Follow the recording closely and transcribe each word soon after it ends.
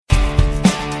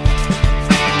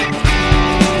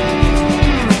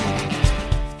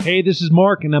Hey, this is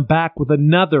Mark, and I'm back with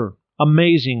another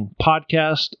amazing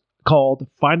podcast called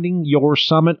Finding Your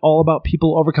Summit, all about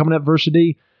people overcoming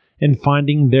adversity and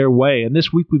finding their way. And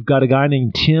this week we've got a guy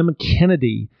named Tim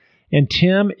Kennedy. And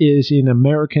Tim is an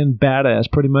American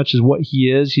badass, pretty much is what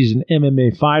he is. He's an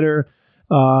MMA fighter.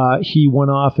 He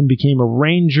went off and became a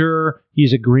Ranger.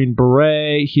 He's a Green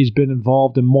Beret. He's been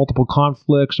involved in multiple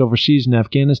conflicts overseas in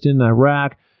Afghanistan and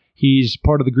Iraq. He's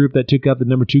part of the group that took out the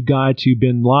number 2 guy to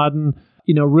bin Laden.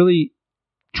 You know, really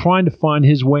trying to find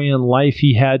his way in life,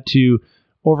 he had to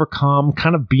overcome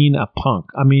kind of being a punk.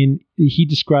 I mean, he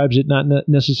describes it not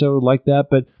necessarily like that,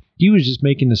 but he was just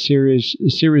making a series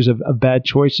of bad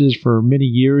choices for many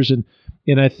years. And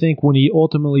I think when he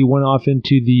ultimately went off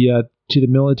into the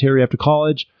military after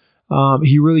college,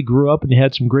 he really grew up and he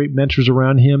had some great mentors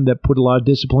around him that put a lot of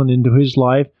discipline into his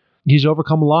life. He's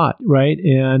overcome a lot, right?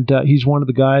 And he's one of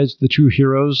the guys, the true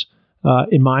heroes,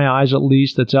 in my eyes at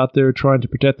least, that's out there trying to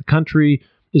protect the country,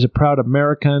 is a proud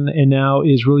American, and now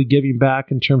is really giving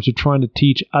back in terms of trying to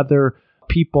teach other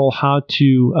people how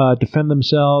to defend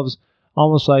themselves,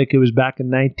 almost like it was back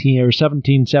in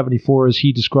 1774 as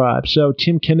he described. So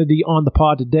Tim Kennedy on the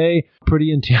pod today,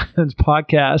 pretty intense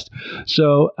podcast.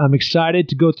 So I'm excited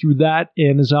to go through that.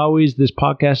 And as always, this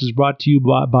podcast is brought to you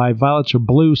by Violets Are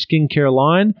Blue skincare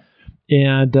line.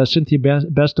 And Cynthia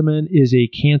Besteman is a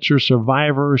cancer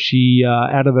survivor. She,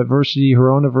 out of adversity,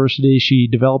 her own adversity, she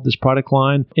developed this product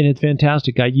line, and it's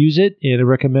fantastic. I use it, and I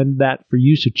recommend that for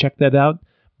you, so check that out,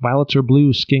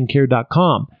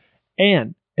 violetsareblueskincare.com.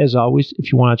 And as always,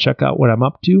 if you want to check out what I'm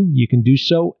up to, you can do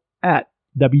so at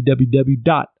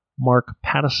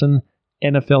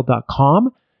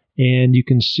www.markpattisonnfl.com, and you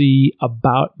can see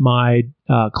about my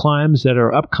climbs that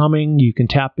are upcoming. You can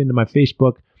tap into my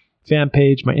Facebook fan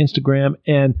page, my Instagram,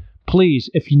 and please,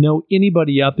 if you know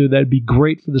anybody out there that'd be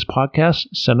great for this podcast,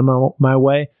 send them my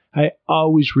way. I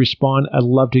always respond. I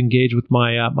love to engage with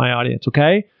my audience.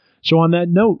 Okay, so on that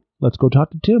note, let's go talk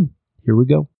to Tim. Here we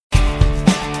go.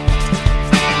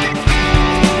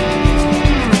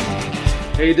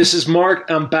 Hey, this is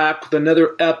Mark. I'm back with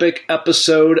another epic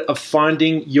episode of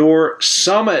Finding Your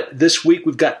Summit. This week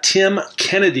we've got Tim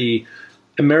Kennedy,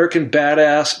 American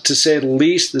badass to say the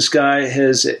least. This guy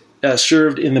has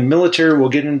served in the military. We'll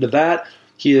get into that.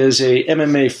 He is a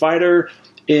MMA fighter,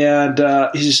 and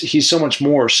he's so much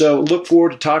more. So look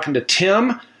forward to talking to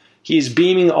Tim. He's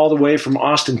beaming all the way from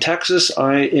Austin, Texas.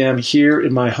 I am here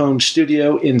in my home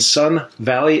studio in Sun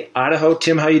Valley, Idaho.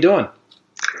 Tim, how you doing?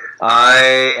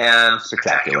 I am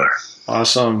spectacular.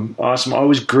 Awesome.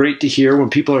 Always great to hear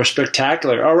when people are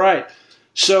spectacular. All right.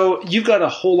 So you've got a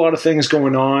whole lot of things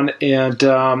going on, and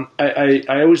I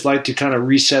always like to kind of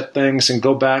reset things and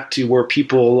go back to where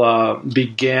people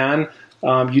began.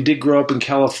 You did grow up in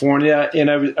California, and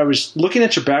I was looking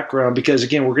at your background because,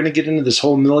 again, we're going to get into this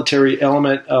whole military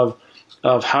element of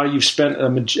how you've spent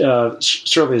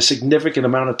certainly a significant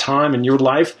amount of time in your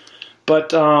life.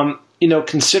 But,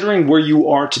 considering where you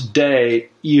are today,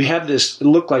 you had this, it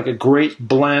looked like a great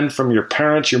blend from your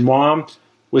parents. Your mom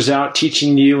was out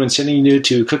teaching you and sending you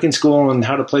to cooking school and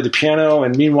how to play the piano.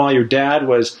 And meanwhile, your dad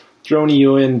was throwing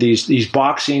you in these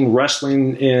boxing,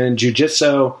 wrestling, and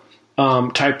jiu-jitsu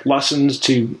type lessons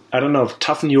to, I don't know, if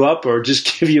toughen you up or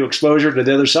just give you exposure to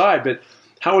the other side. But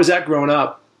how was that growing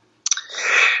up?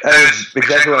 That was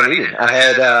exactly what I needed. I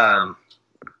had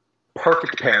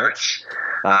perfect parents.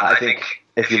 I think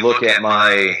if you look at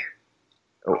my...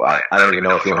 I don't even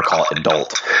know if you want to call it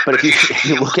adult, but if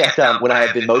you look at when I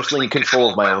have been mostly in control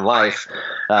of my own life,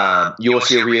 you will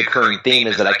see a reoccurring theme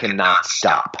is that I cannot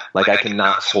stop. Like, I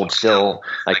cannot hold still.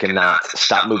 I cannot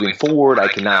stop moving forward. I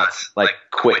cannot,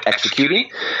 quit executing.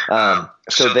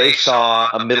 So they saw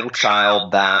a middle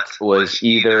child that was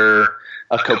either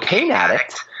a cocaine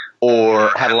addict or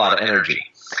had a lot of energy.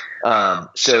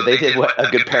 So they did what a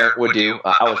good parent would do.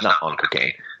 I was not on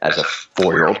cocaine as a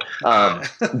 4-year-old.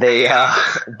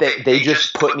 They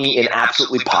just put me in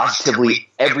absolutely positively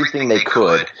everything they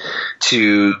could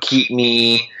to keep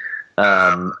me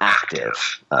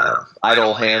active.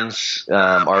 Idle hands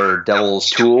are devil's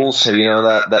tools. You know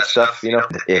that stuff. You know,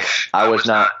 if I was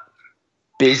not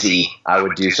busy, I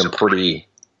would do some pretty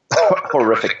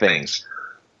horrific things.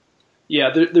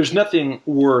 Yeah, there's nothing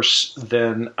worse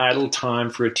than idle time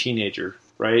for a teenager,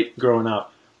 right? Growing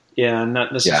up. Yeah,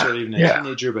 not necessarily even a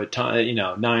teenager, but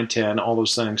 9, 10, all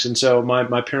those things. And so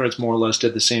my parents more or less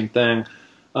did the same thing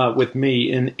with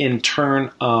me. And in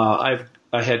turn, I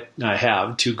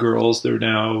have 2 girls. They're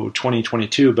now 20,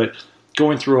 22. But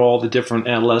going through all the different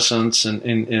adolescents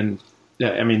and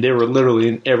I mean, they were literally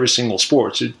in every single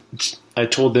sport. I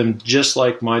told them, just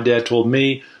like my dad told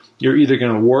me, you're either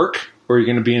going to work or you're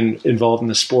going to be involved in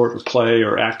the sport or play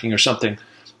or acting or something.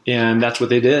 And that's what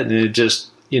they did. And it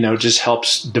just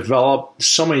helps develop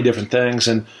so many different things.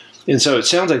 And so it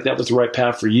sounds like that was the right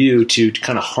path for you to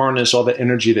kind of harness all the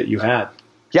energy that you had.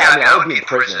 Yeah, I mean, I would be in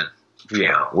prison,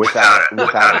 without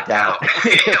a doubt.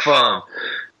 If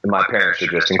my parents are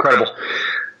just incredible,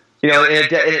 and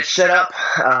it's set up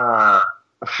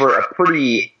for a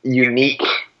pretty unique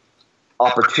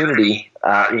opportunity.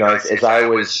 As I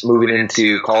was moving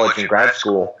into college and grad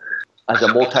school, as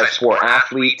a multi-sport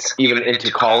athlete, even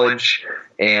into college,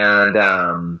 and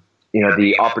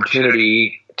the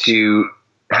opportunity to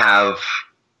have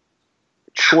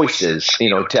choices,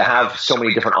 to have so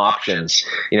many different options,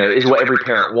 is what every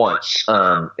parent wants.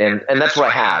 And that's what I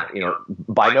had,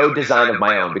 by no design of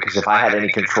my own, because if I had any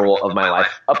control of my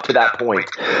life up to that point,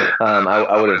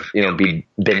 I would have,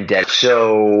 been dead.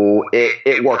 So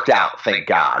it worked out, thank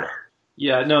God.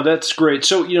 Yeah, no, that's great.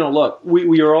 So, look,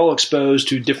 we are all exposed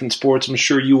to different sports. I'm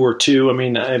sure you were too. I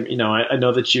mean, I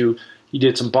know that you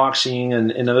did some boxing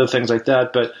and other things like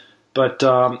that, but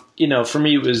for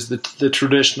me, it was the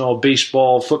traditional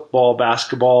baseball, football,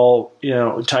 basketball,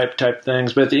 type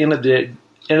things. But at the end of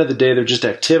the day, they're just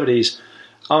activities.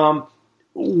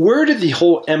 Where did the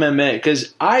whole MMA?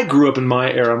 Because I grew up in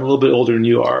my era. I'm a little bit older than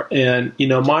you are, and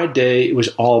my day, it was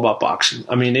all about boxing.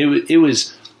 I mean, it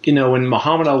was when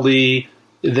Muhammad Ali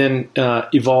then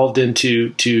evolved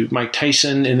into Mike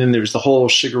Tyson, and then there was the whole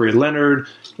Sugar Ray Leonard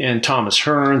and Thomas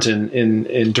Hearns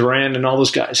and Duran and all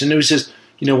those guys, and it was just.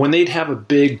 When they'd have a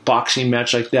big boxing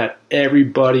match like that,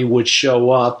 everybody would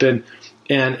show up. And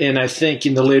I think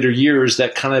in the later years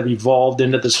that kind of evolved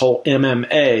into this whole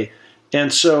MMA.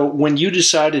 And so when you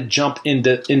decided to jump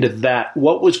into that,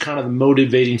 what was kind of the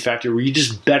motivating factor? Were you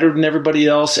just better than everybody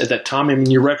else at that time? I mean,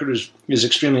 your record is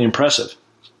extremely impressive.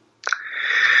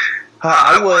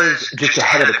 I was just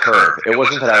ahead of the curve. It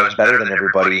wasn't that I was better than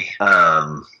everybody.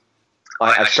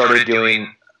 I started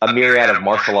doing a myriad of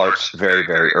martial arts very,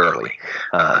 very early.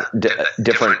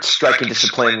 Different striking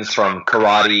disciplines from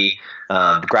karate,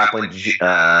 grappling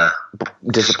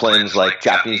disciplines like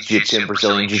Japanese jiu-jitsu and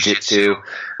Brazilian jiu-jitsu,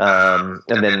 and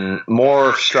then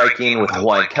more striking with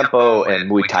Hawaiian Kempo and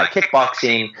Muay Thai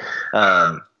kickboxing.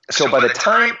 So by the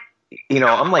time,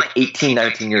 I'm like 18,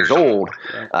 19 years old,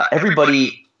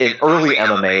 everybody in early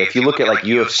MMA, if you look at like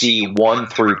UFC 1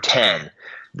 through 10,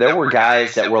 there were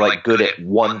guys that were like good at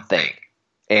one thing.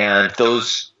 And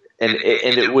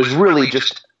it was really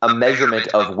just a measurement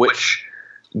of which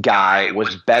guy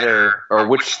was better or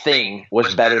which thing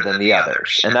was better than the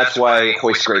others. And that's why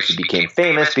Royce Gracie became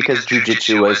famous, because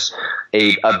jiu-jitsu was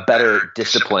a better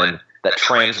discipline that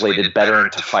translated better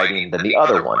into fighting than the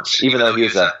other ones. Even though he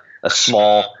was a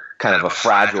small, kind of a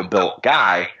fragile built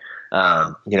guy,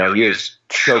 he was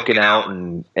choking out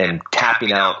and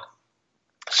tapping out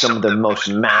some of the most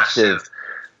massive,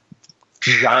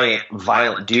 giant,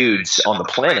 violent dudes on the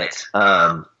planet.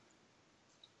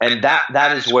 And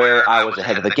that is where I was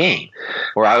ahead of the game,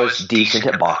 where I was decent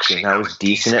at boxing, I was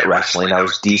decent at wrestling, I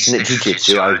was decent at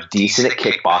jiu-jitsu, I was decent at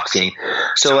kickboxing.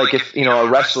 So like if, a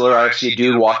wrestler, I see a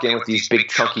dude walk in with these big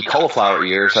chunky cauliflower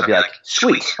ears, I'd be like,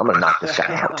 sweet, I'm going to knock this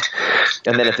guy out.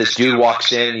 And then if this dude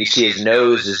walks in and you see his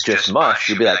nose is just mush,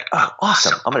 you'd be like, oh,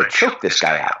 awesome, I'm going to choke this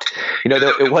guy out.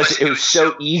 It was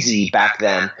so easy back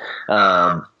then,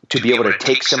 to be able to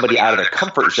take somebody out of their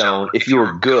comfort zone if you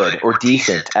were good or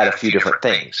decent at a few different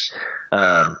things.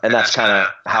 And that's kind of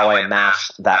how I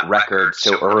amassed that record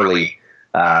so early,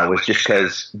 was just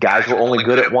because guys were only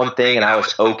good at one thing and I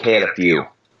was okay at a few.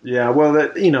 Yeah, well,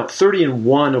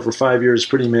 30-1 over 5 years is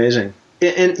pretty amazing.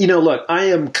 And look, I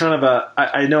am kind of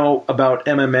I know about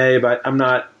MMA, but I'm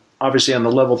not obviously on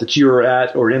the level that you're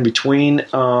at or in between.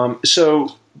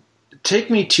 So take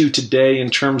me to today in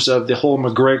terms of the whole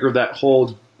McGregor, that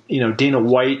whole Dana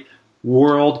White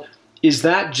world. Is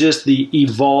that just the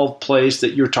evolved place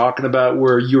that you're talking about,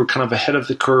 where you were kind of ahead of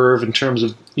the curve in terms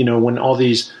of, when all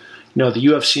these, the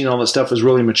UFC and all that stuff was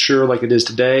really mature like it is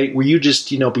today? Were you just,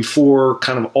 before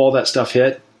kind of all that stuff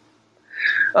hit?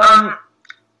 I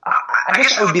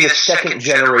guess I would be the second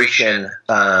generation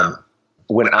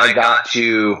when I got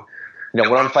to,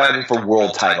 when I'm fighting for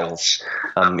world titles.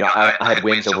 I had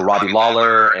wins over Robbie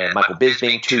Lawler and Michael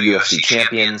Bisping, 2 UFC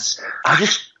champions. I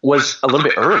just was a little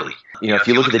bit early. If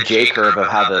you look at the J curve of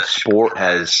how the sport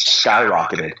has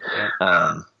skyrocketed,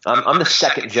 I'm the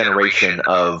second generation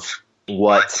of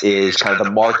what is kind of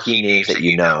the marquee names that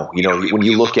when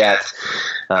you look at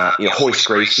Royce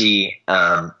Gracie,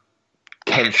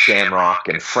 Ken Shamrock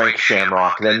and Frank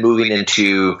Shamrock, and then moving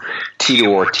into Tito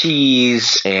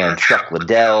Ortiz and Chuck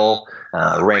Liddell,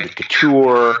 Randy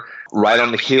Couture. Right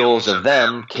on the heels of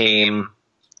them came,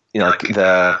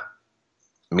 the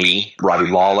me,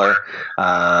 Robbie Lawler,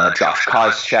 Josh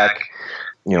Koscheck,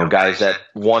 guys that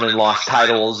won and lost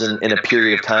titles in a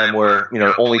period of time where,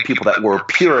 only people that were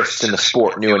purists in the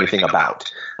sport knew anything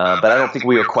about. But I don't think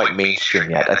we are quite mainstream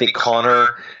yet. I think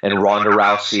Conor and Ronda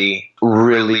Rousey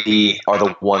really are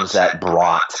the ones that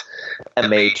brought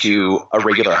MMA to a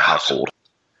regular household.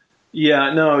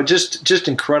 Yeah, no, just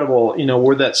incredible,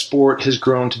 where that sport has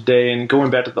grown today. And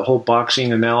going back to the whole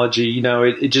boxing analogy,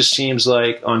 it just seems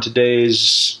like on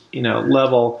today's,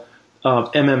 level,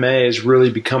 MMA has really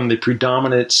become the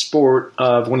predominant sport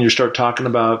of when you start talking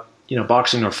about,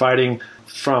 boxing or fighting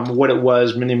from what it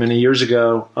was many, many years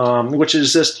ago, which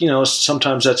is just,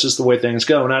 sometimes that's just the way things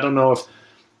go. And I don't know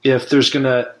if there's going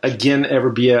to, again, ever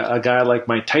be a guy like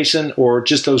Mike Tyson or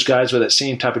just those guys with that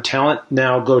same type of talent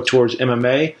now go towards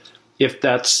MMA, if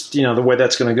that's, the way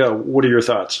that's going to go. What are your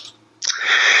thoughts?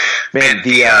 Man,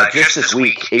 just this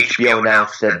week, HBO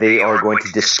announced that they are going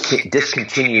to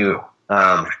discontinue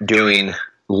doing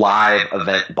live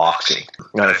event boxing.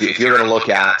 Now, if you're going to look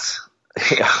at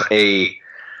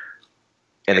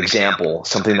an example,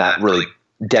 something that really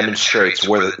demonstrates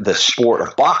where the sport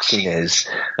of boxing is,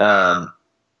 that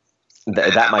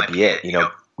might be it.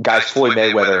 Guys, Floyd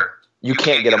Mayweather, you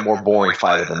can't get a more boring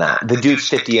fighter than that. The dude's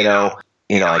 50-0.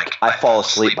 I fall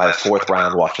asleep by the fourth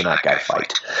round watching that guy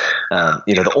fight.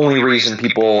 The only reason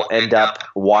people end up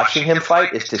watching him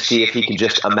fight is to see if he can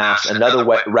just amass another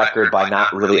record by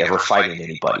not really ever fighting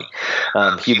anybody.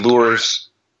 He lures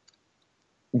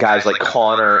guys like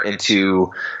Conor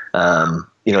into,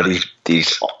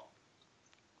 these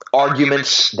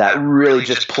arguments that really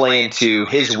just play into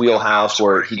his wheelhouse,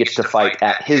 where he gets to fight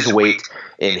at his weight,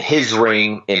 in his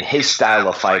ring, in his style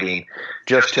of fighting,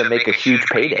 just to make a huge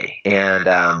payday. And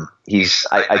I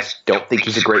don't think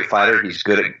he's a great fighter. He's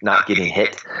good at not getting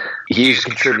hit. He's a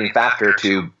contributing factor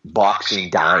to boxing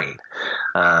dying.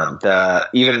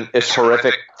 Even it's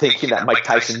horrific thinking that Mike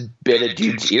Tyson bit a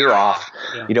dude's ear off,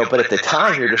 but at the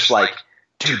time you're just like,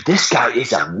 dude, this guy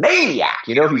is a maniac.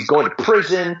 He's going to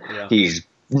prison. Yeah. He's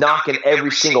knocking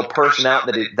every single person out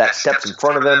that steps in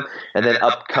front of him, and then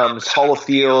up comes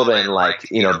Holyfield,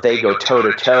 and they go toe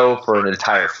to toe for an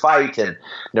entire fight, and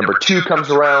number 2 comes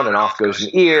around and off goes an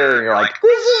ear, and you're like,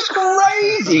 this is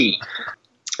crazy.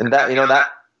 And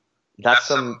that's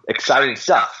some exciting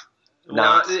stuff.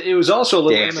 It was also a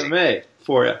little dancing. MMA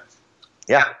for you.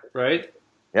 Yeah. Right?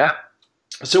 Yeah.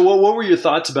 So what were your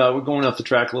thoughts about, we're going off the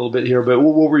track a little bit here, but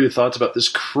what were your thoughts about this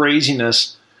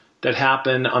craziness that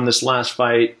happened on this last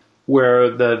fight, where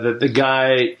the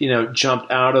guy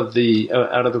jumped out of the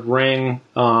ring,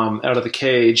 out of the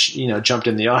cage, jumped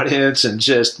in the audience and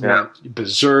just went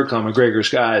berserk on McGregor's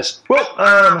guys? Well,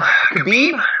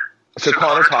 Khabib. So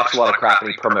Conor talks a lot of crap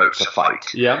and he promotes a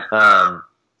fight. Yeah.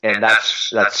 And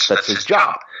that's his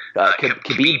job.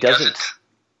 Khabib doesn't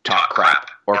talk crap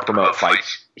or promote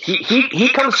fights. He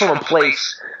comes from a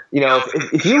place.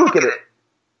 If you look at it,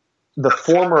 the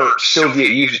former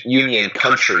Soviet Union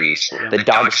countries, the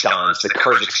Dagestans, the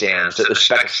Kyrgyzstans, the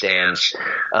Uzbekistans,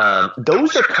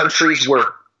 those are countries where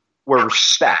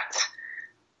respect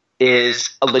is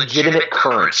a legitimate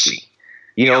currency.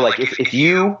 If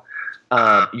you,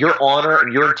 your honor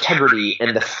and your integrity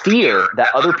and the fear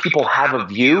that other people have of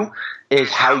you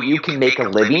is how you can make a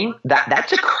living,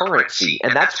 that's a currency,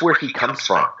 and that's where he comes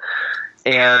from.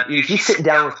 And he's sitting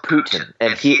down with Putin,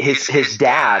 and his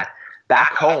dad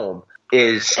back home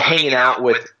is hanging out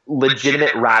with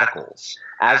legitimate radicals,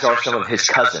 as are some of his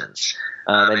cousins.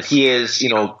 And he is,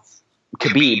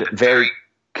 Khabib, very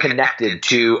connected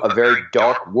to a very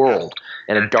dark world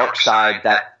and a dark side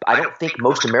that I don't think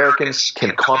most Americans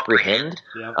can comprehend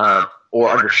or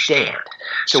understand.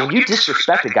 So when you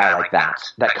disrespect a guy like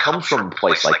that comes from a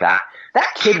place like that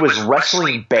kid was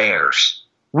wrestling bears,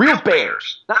 real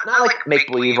bears, not like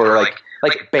make-believe or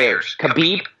like bears.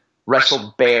 Khabib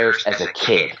wrestled bears as a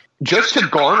kid, just to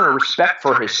garner respect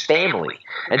for his family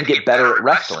and to get better at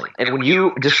wrestling. And when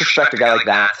you disrespect a guy like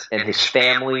that and his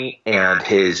family and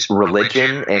his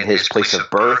religion and his place of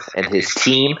birth and his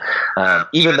team,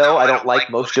 even though I don't like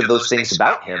most of those things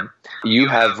about him, you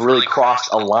have really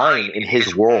crossed a line in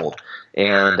his world.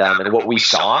 And what we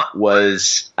saw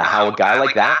was how a guy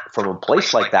like that, from a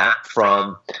place like that,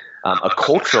 from a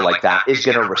culture like that, is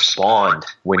going to respond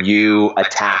when you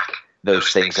attack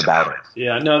those things about it.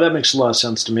 Yeah, no, that makes a lot of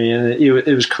sense to me. And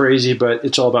it was crazy, but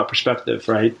it's all about perspective,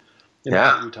 right?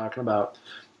 What we're talking about.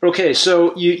 Okay,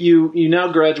 so you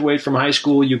now graduate from high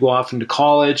school, you go off into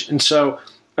college. And so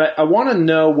I want to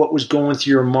know what was going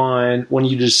through your mind when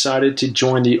you decided to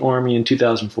join the Army in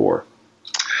 2004.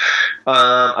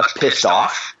 I was pissed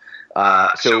off.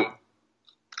 So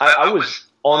I was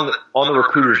on the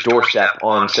recruiter's doorstep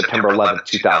on September 11th,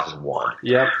 2001.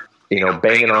 Yep.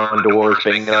 Banging on doors,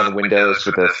 banging on windows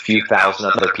with a few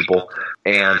thousand other people,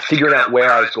 and figuring out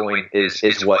where I was going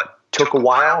is what took a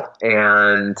while.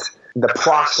 And the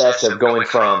process of going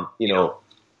from,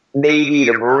 Navy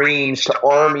to Marines to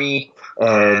Army,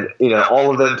 and,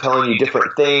 all of them telling you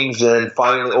different things, and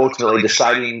finally, ultimately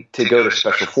deciding to go to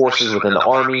Special Forces within the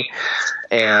Army.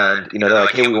 And, they're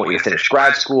like, hey, we want you to finish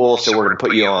grad school, so we're going to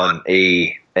put you on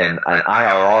an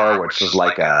IRR, which is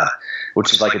like a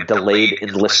delayed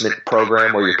enlistment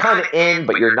program where you're kind of in,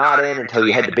 but you're not in until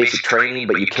you head to basic training,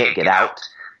 but you can't get out.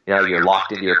 You're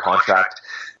locked into your contract.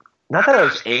 Not that I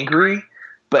was angry,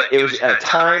 but it was at a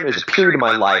time, it was a period of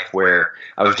my life where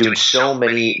I was doing so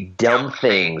many dumb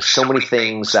things, so many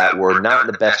things that were not in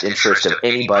the best interest of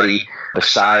anybody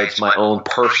besides my own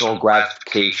personal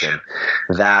gratification,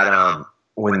 that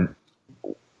when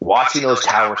watching those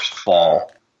towers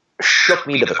fall shook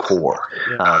me to the core.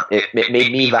 Yeah. It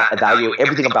made me evaluate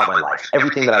everything about my life,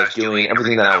 everything that I was doing,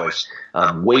 everything that I was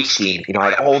wasting.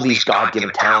 I had all these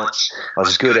God-given talents. I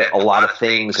was good at a lot of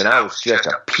things, and I was just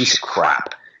a piece of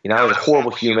crap. I was a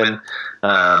horrible human,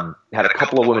 had a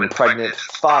couple of women pregnant,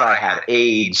 thought I had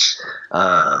AIDS,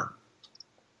 and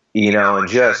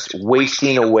just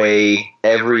wasting away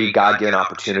every God-given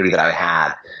opportunity that I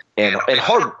had, and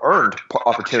hard-earned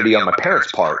opportunity on my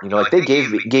parents' part. They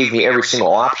gave me every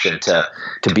single option to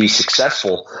be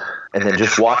successful, and then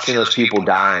just watching those people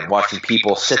die, and watching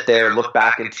people sit there, look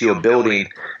back into a building,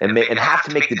 and have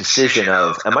to make the decision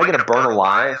of, am I going to burn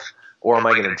alive, or am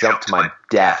I going to jump to my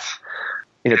death?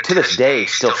 To this day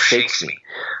still shakes me.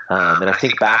 And I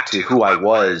think back to who I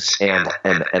was and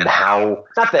how,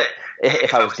 not that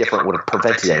if I was different would have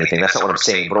prevented anything. That's not what I'm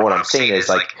saying. But what I'm saying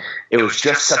is, it was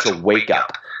just such a wake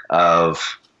up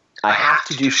of, I have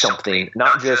to do something,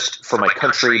 not just for my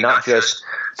country, not just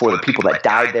for the people that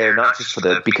died there, not just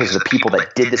because the people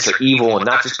that did this are evil, and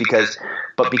not just because,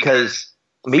 but because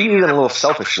maybe even a little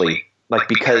selfishly,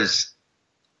 because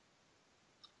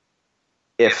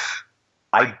if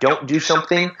I don't do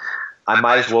something, I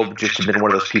might as well just have been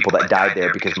one of those people that died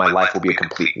there, because my life will be a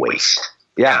complete waste.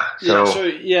 Yeah. So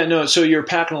you're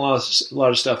packing a lot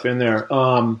of stuff in there.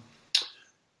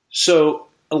 So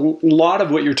a lot of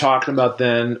what you're talking about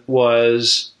then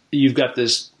was, you've got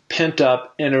this pent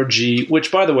up energy,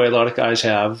 which, by the way, a lot of guys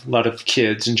have, a lot of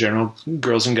kids in general,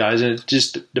 girls and guys, and it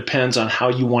just depends on how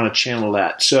you want to channel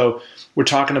that. So we're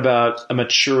talking about a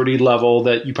maturity level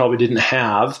that you probably didn't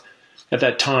have at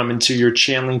that time, and so you're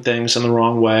channeling things in the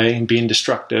wrong way and being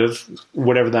destructive,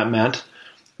 whatever that meant.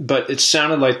 But it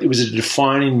sounded like it was a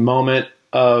defining moment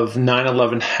of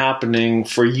 9/11 happening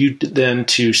for you then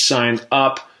to sign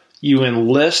up. You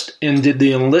enlist, and did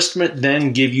the enlistment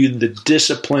then give you the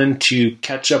discipline to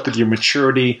catch up with your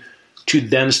maturity to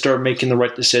then start making the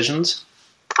right decisions?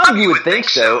 You would think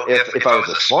so if I was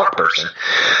a smart person.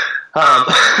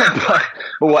 But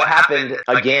what happened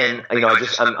again, I'm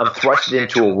thrusted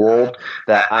into a world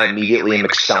that I immediately am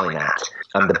excelling at.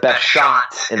 I'm the best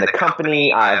shot in the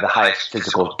company. I have the highest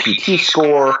physical PT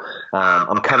score.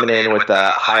 I'm coming in with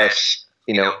the highest,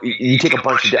 you take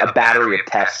a battery of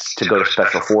tests to go to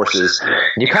Special Forces, and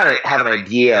you kind of have an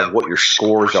idea of what your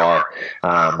scores are,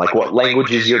 like what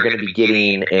languages you're going to be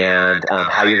getting, and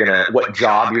what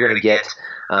job you're going to get.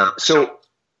 So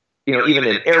even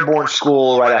in airborne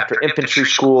school, right after infantry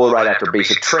school, right after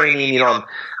basic training, I'm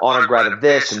honor grad of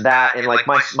this and that. And my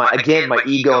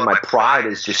ego and my pride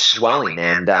is just swelling.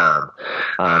 And by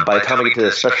the time I get to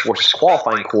the Special Forces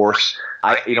qualifying course,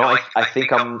 I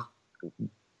think I'm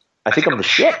the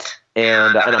shit,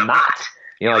 and I'm not.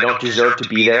 I don't deserve to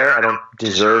be there. I don't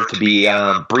deserve to be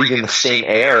breathing the same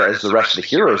air as the rest of the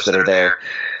heroes that are there.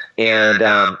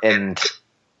 And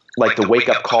the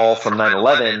wake-up call from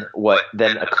 9/11, what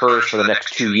then occurs for the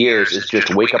next 2 years is just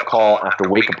wake-up call after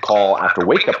wake-up call after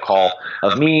wake-up call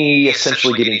of me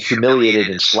essentially getting humiliated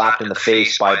and slapped in the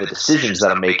face by the decisions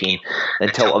that I'm making,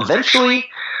 until eventually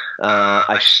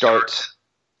I start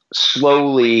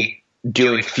slowly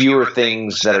doing fewer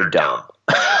things that are dumb.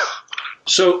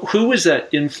 So who was that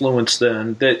influence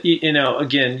then that,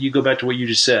 again, you go back to what you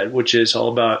just said, which is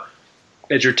all about,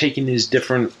 as you're taking these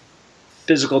different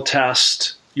physical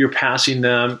tests, you're passing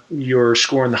them, you're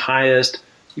scoring the highest,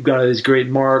 you've got all these great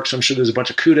marks, I'm sure there's a bunch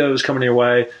of kudos coming your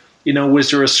way.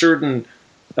 Was there a certain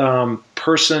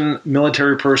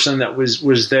military person that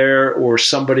was there, or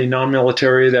somebody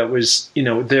non-military that was,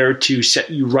 there to set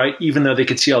you right, even though they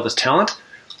could see all this talent,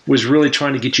 was really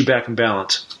trying to get you back in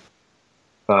balance?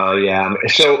 Yeah.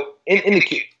 So I'm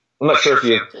not sure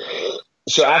if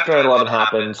so after 9/11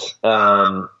 happened,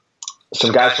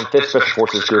 some guys from 5th Special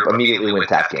Forces Group immediately went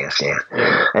to Afghanistan.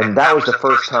 And that was the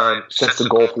first time since the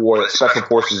Gulf War that Special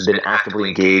Forces had been actively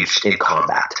engaged in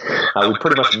combat. We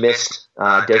pretty much missed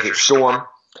Desert Storm.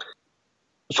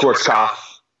 Schwarzkopf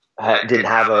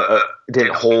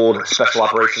didn't hold special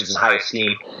operations in high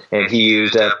esteem, and he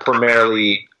used a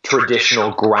primarily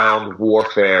traditional ground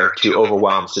warfare to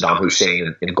overwhelm Saddam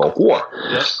Hussein in Gulf War.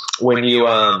 Yep. When you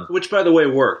which, by the way,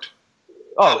 worked.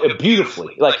 Oh,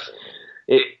 beautifully.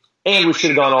 And we should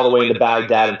have gone all the way into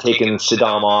Baghdad and taken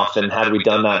Saddam off, and had we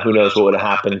done that, who knows what would have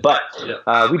happened. But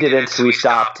we didn't, so we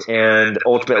stopped, and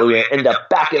ultimately we ended up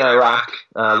back in Iraq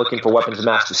looking for weapons of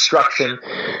mass destruction,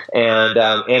 and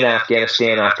in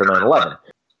Afghanistan after 9/11.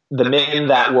 The men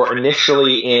that were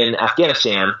initially in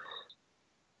Afghanistan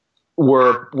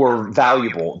were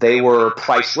valuable. They were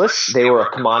priceless. They were a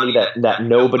commodity that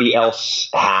nobody else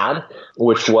had,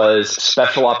 which was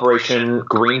Special Operation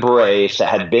Green Berets that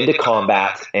had been to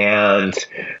combat and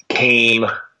came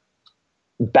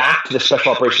back to the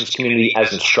Special Operations community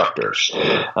as instructors.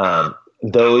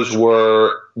 Those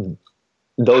were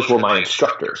my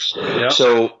instructors. Yep.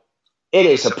 So it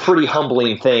is a pretty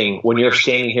humbling thing when you're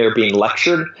standing here being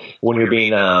lectured, when you're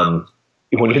being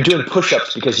when you're doing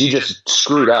push-ups because you just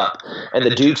screwed up, and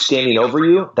the dude standing over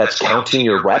you that's counting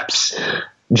your reps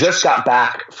just got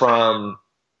back from,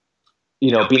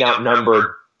 being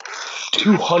outnumbered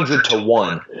 200 to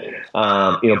 1,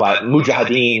 by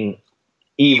Mujahideen,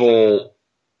 evil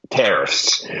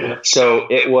terrorists. So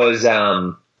it was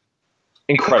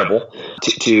incredible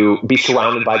to be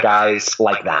surrounded by guys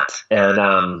like that,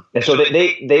 and so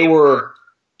they were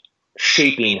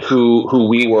shaping who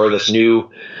we were, this new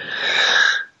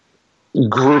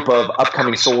group of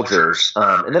upcoming soldiers.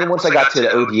 And then once I got to the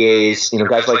ODAs,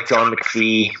 guys like John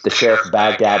McPhee, the sheriff of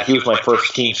Baghdad, he was my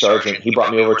first team sergeant. He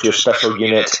brought me over to a special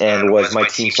unit and was my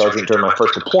team sergeant during my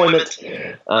first deployment.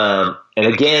 And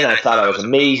again, I thought I was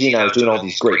amazing. I was doing all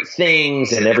these great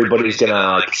things, and everybody's going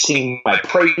to sing my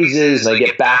praises. And I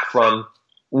get back from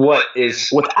what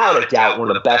is without a doubt one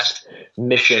of the best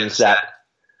missions that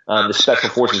the Special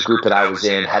Forces group that I was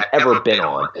in had ever been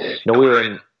on. We were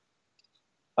in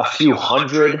a few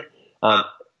hundred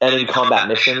enemy combat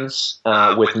missions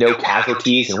with no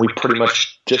casualties, and we pretty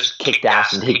much just kicked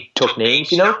ass and took names,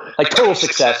 total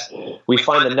success. We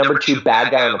find the number 2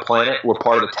 bad guy on the planet. We're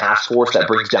part of the task force that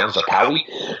brings down Zarqawi.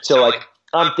 So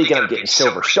I'm thinking I'm getting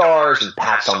silver stars and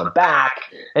pats on the back,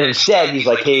 and instead he's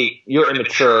like, hey, you're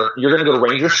immature. You're going to go to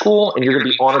Ranger School, and you're going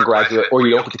to be honor graduate, or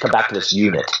you don't get to come back to this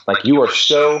unit. You are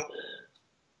so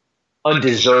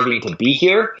undeserving to be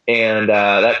here, and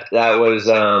that was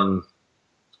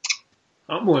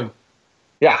humbling.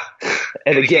 Yeah,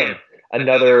 and again,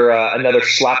 another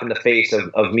slap in the face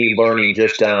of me learning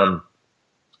just how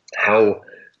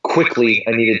quickly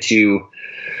I needed to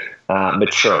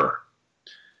mature.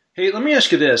 Hey, let me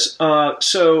ask you this.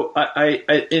 So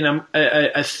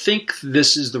I think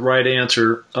this is the right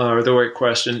answer or the right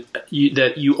question.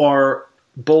 That you are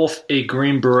both a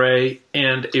Green Beret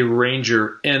and a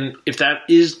Ranger, and if that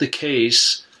is the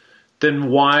case, then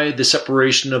why the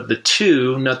separation of the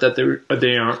two? Not that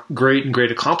they aren't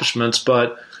great accomplishments,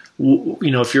 but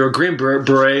if you're a Green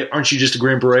Beret, aren't you just a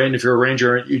Green Beret? And if you're a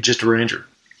Ranger, aren't you just a Ranger?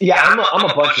 Yeah, I'm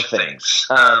a bunch of things.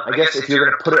 I guess if you're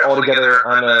going to put it all together,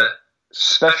 I'm a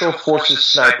Special Forces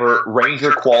sniper,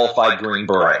 Ranger qualified Green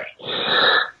Beret.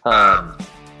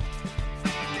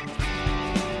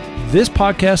 This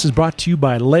podcast is brought to you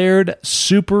by Laird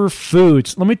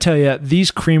Superfoods. Let me tell you,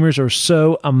 these creamers are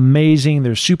so amazing.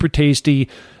 They're super tasty,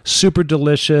 super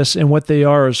delicious, and what they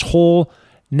are is whole,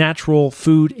 natural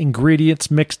food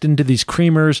ingredients mixed into these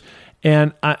creamers.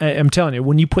 And I'm telling you,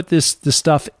 when you put this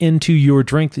stuff into your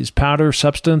drink, this powder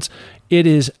substance, it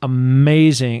is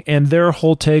amazing. And their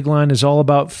whole tagline is all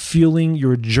about fueling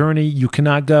your journey. You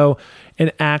cannot go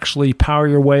and actually power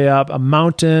your way up a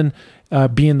mountain,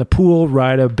 be in the pool,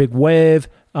 ride a big wave,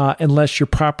 unless you're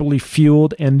properly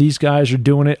fueled. And these guys are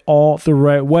doing it all the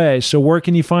right way. So where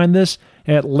can you find this?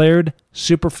 At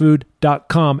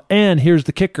lairdsuperfood.com. And here's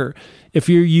the kicker. If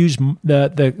you use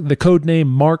the code name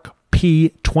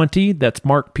MarkP20, that's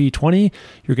Mark P20,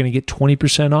 you're going to get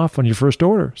 20% off on your first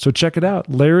order. So check it out,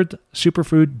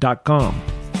 lairdsuperfood.com.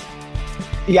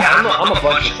 Yeah, I'm a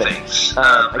bunch of things.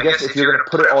 I guess if you're going to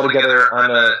put it all together,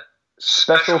 I'm a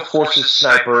Special Forces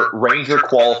sniper, Ranger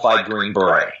qualified Green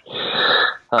Beret.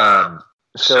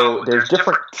 So there's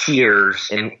different tiers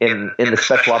in the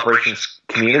special operations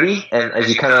community, and as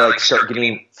you kind of start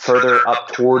getting further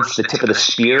up towards the tip of the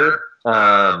spear,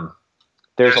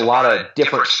 there's a lot of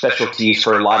different specialties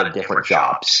for a lot of different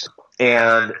jobs.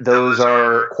 And those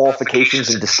are qualifications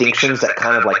and distinctions that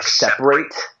kind of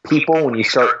separate people when you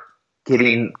start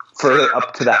getting further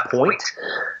up to that point,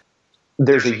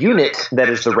 there's a unit that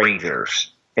is the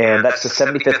Rangers, and that's the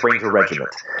 75th Ranger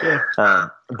Regiment. Yeah.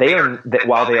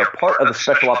 While they are part of the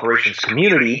Special Operations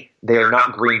community, they are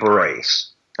not Green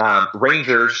Berets.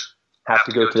 Rangers have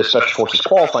to go to the Special Forces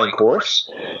qualifying course,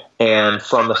 and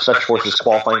from the Special Forces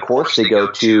qualifying course, they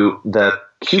go to the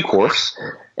Q course,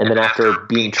 and then after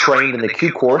being trained in the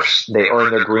Q course, they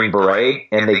earn their Green Beret,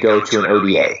 and they go to an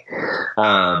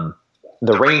ODA.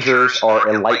 The Rangers are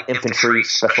a light infantry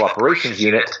special operations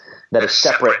unit that is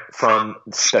separate from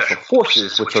Special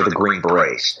Forces, which are the Green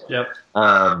Berets. Yep.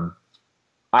 I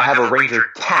have a Ranger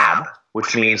tab,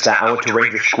 which means that I went to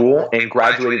Ranger school and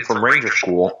graduated from Ranger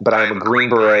school, but I am a Green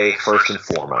Beret first and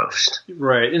foremost.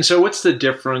 Right. And so what's the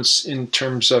difference in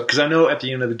terms of, because I know at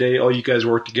the end of the day, all you guys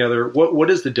work together. What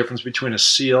is the difference between a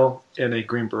SEAL and a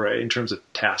Green Beret in terms of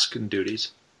tasks and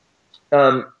duties?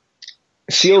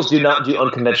 SEALs do not do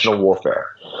unconventional warfare.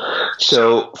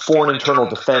 So foreign internal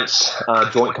defense,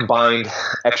 joint combined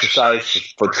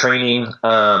exercise for training.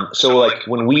 So like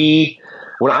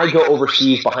when I go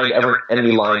overseas behind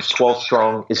enemy lines, 12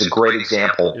 Strong is a great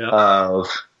example of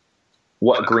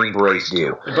what Green Berets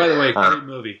do. And by the way, great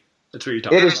movie. That's what you're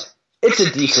talking about. It's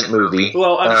a decent movie.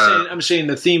 Well, I'm saying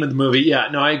the theme of the movie. Yeah,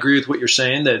 no, I agree with what you're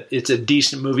saying, that it's a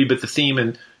decent movie, but the theme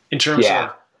in terms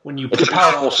of when you it's a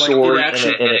powerful story, and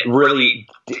it really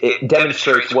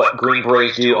demonstrates what Green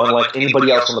Berets do, unlike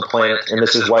anybody else on the planet. And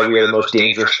this is why we are the most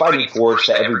dangerous fighting force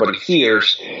that everybody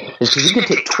fears, is because you can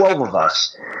take 12 of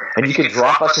us and you can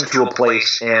drop us into a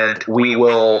place, and we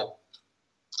will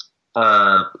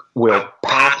we'll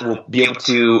be able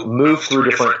to move through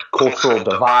different cultural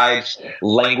divides,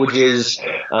 languages,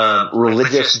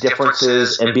 religious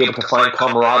differences, and be able to find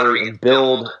camaraderie and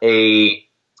build a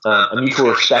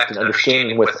mutual respect and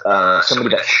understanding with somebody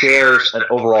that shares an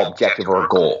overall objective or a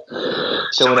goal.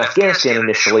 So in Afghanistan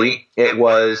initially, it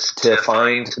was to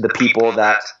find the people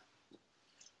that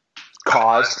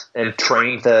caused and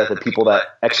trained the people that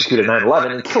executed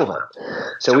 9/11 and kill them.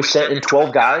 So we sent in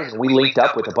 12 guys, and we linked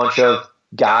up with a bunch of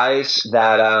guys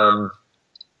that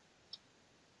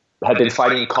had been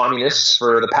fighting communists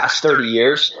for the past 30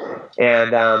 years,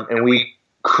 and we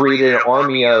created an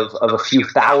army of a few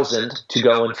thousand to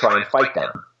go and try and fight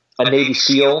them. A Navy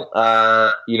SEAL,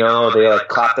 they like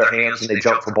clap their hands and they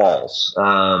jump for balls.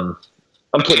 I'm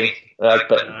kidding, but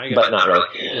not really.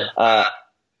 Yeah.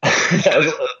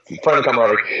 Friendly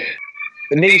camaraderie.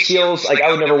 The Navy SEALs, like, I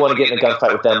would never want to get in a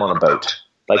gunfight with them on a boat.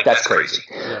 Like, that's crazy.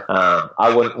 Yeah.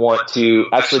 I wouldn't want to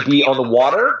actually be on the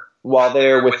water while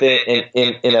they're within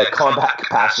in a combat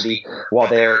capacity, while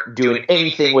they're doing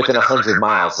anything within 100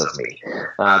 miles of me.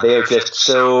 They are just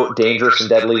so dangerous and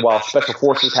deadly. While Special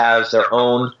Forces has their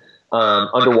own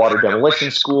underwater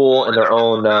demolition school and their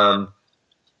own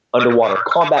underwater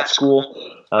combat school,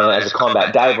 as a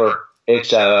combat diver, it's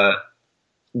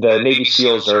the Navy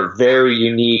SEALs are very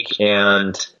unique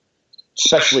and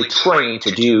specially trained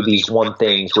to do these one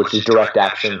things, which is direct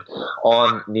action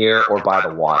on, near, or by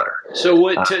the water.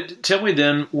 So tell me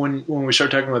then, when we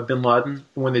start talking about Bin Laden,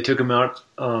 when they took him out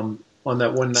on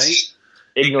that one night?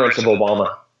 Ignorance of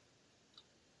Obama.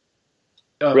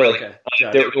 Oh, really. Okay.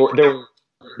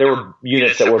 There were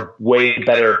units that were way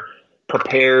better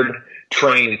prepared,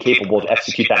 trained, and capable to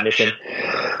execute that mission.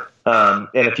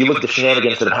 And if you look at the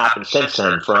shenanigans that have happened since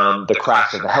then, from the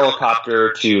crash of the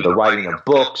helicopter to the writing of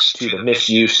books to the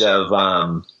misuse of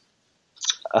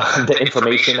the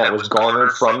information that was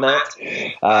garnered from that,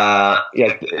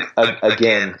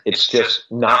 again, it's just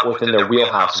not within their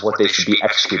wheelhouse of what they should be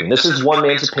executing. This is one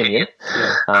man's opinion.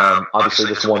 Obviously,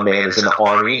 this one man is in the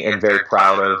Army and very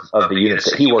proud of the units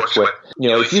that he works with.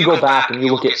 If you go back and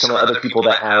you look at some of the other people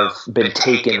that have been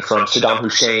taken, from Saddam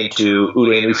Hussein to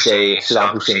Uday Nusay,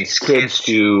 Saddam Hussein's kids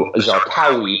to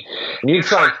Zarqawi, and you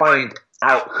try and find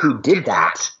out who did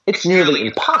that, it's nearly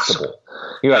impossible.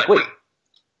 You're like, wait,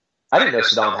 I didn't know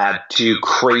Saddam had two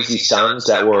crazy sons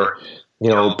that were,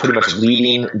 pretty much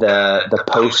leading the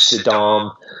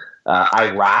post-Saddam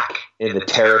Iraq in the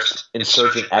terrorist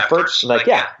insurgent efforts. I'm like,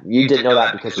 yeah, you didn't know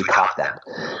that because we caught them.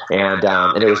 And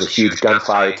it was a huge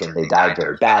gunfight, and they died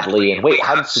very badly. And wait,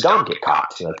 how did Saddam get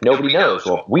caught? Like, nobody knows.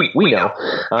 Well, we know.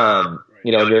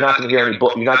 You're not going to hear any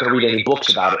book. You're not going to read any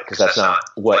books about it, because that's not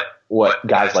what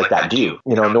guys like that do.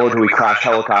 Nor do we crash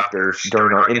helicopters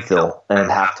during our infill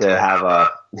and have to have a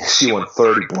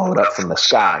C-130 blow it up from the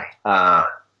sky.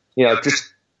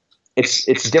 Just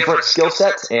it's different skill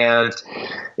sets, and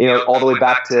all the way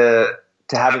back to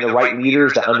having the right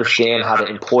leaders that understand how to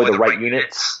employ the right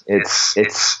units. It's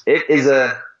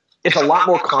a lot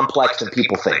more complex than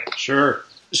people think. Sure.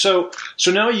 So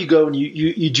now you go and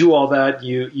you do all that.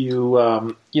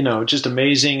 Just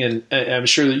amazing, and I'm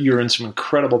sure that you're in some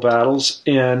incredible battles.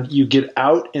 And you get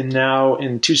out, and now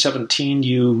in 2017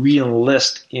 you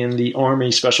re-enlist in the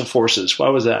Army Special Forces. Why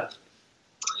was that?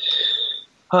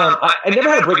 I never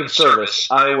had a break in service.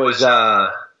 I'm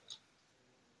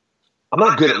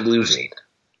not good at losing.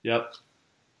 Yep.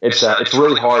 It's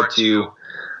really hard to,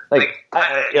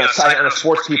 on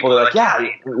sports people, they're like, yeah,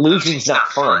 losing's not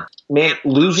fun. Man,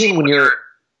 losing when you're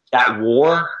at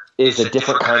war is a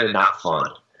different kind of not fun.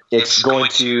 It's going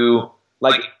to,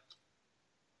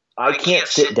 I can't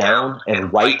sit down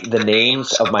and write the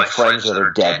names of my friends that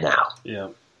are dead now. Yeah.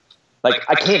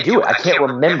 I can't do it. I can't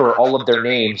remember all of their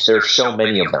names. There's so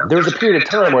many of them. There was a period of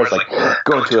time where it's like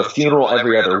going to a funeral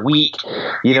every other week,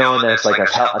 and then it's like I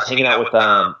was hanging out with,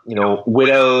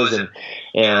 widows and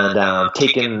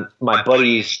taking my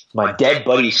dead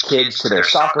buddies' kids to their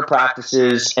soccer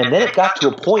practices. And then it got to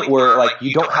a point where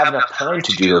you don't have enough time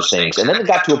to do those things. And then it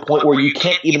got to a point where you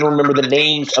can't even remember the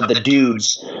names of the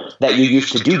dudes that you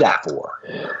used to do that for.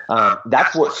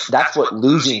 That's what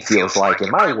losing feels like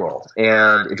in my world.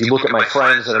 And if you look at my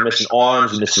friends that are missing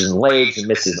arms and missing legs and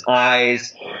missing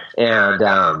eyes, and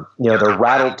they're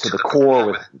rattled to the core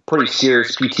with pretty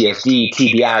serious PTSD,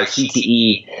 TBI,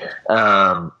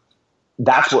 CTE.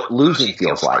 That's what losing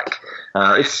feels like.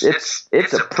 It's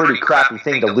a pretty crappy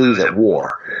thing to lose at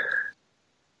war.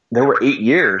 There were 8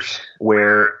 years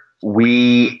where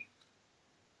we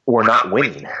were not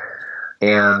winning,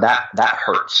 and that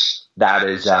hurts. That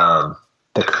is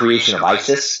the creation of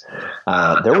ISIS.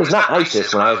 There was not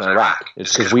ISIS when I was in Iraq.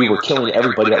 It's because we were killing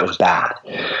everybody that was bad.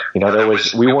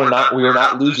 We were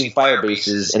not losing fire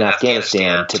bases in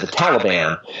Afghanistan to the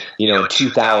Taliban, in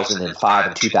 2005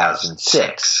 and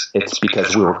 2006. It's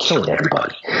because we were killing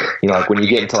everybody. When you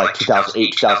get into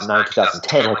 2008, 2009,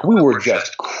 2010, we were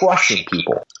just crushing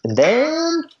people. And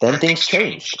then things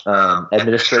changed.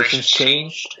 Administrations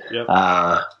changed. Yep.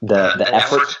 The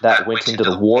effort that went into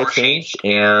the war changed,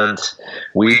 and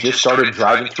we just started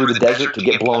driving through the desert to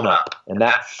get blown up, and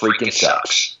that freaking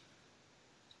sucks.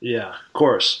 Yeah, of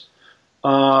course.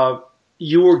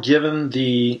 You were given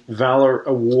the Valor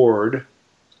Award.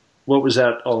 What was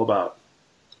that all about?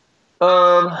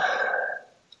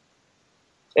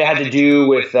 It had to do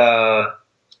with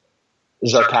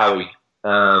Zarqawi.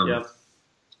 Yep.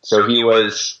 So he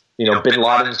was, Bin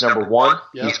Laden's number one.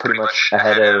 Yep. He's pretty much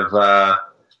ahead of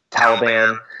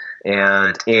Taliban.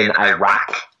 And in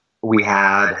Iraq, we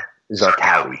had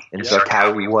Zarqawi. And yep.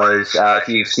 Zarqawi was, if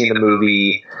you've seen the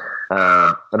movie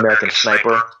American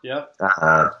Sniper, yep.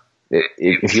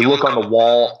 If you look on the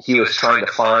wall, he was trying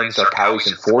to find Zarqawi's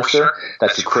enforcer.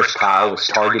 That's who Chris Kyle was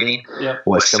targeting, yep.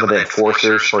 was some of the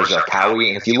enforcers for Zarqawi.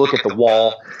 And if you look at the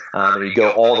wall and you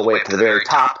go all the way up to the very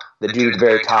top, the dude at the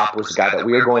very top was the guy that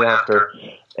we were going after.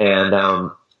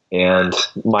 And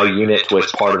my unit was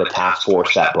part of the task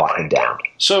force that brought him down.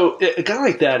 So a guy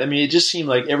like that, it just seemed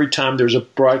like every time there was a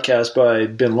broadcast by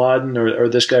Bin Laden or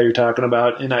this guy you're talking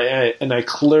about, and I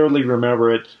clearly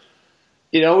remember it,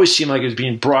 it always seemed like it was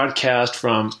being broadcast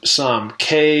from some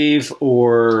cave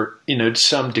or,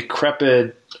 some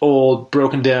decrepit, old,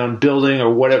 broken down building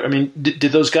or whatever.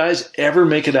 Did those guys ever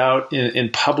make it out in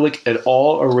public at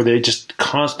all, or were they just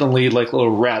constantly like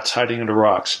little rats hiding under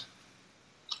rocks?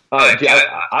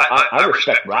 I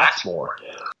respect rats more.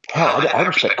 Hell, I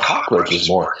respect cockroaches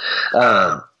more.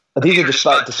 These are just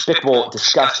despicable,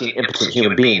 disgusting, impotent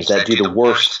human beings that do the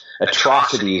worst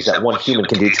atrocities that one human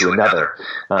can do to another.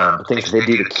 The things that they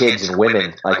do to kids and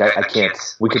women, I can't.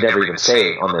 We could never even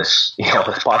say on this, this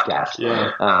podcast.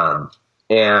 Yeah.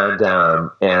 And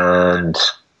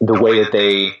the way that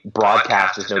they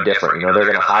broadcast is no different. They're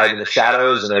going to hide in the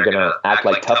shadows and they're going to act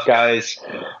like tough guys.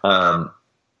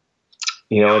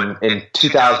 In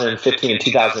 2015 and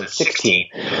 2016,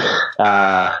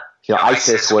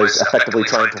 ISIS was effectively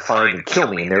trying to find and kill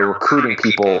me, and they were recruiting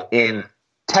people in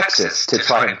Texas to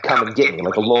try and come and get me,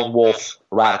 like a lone wolf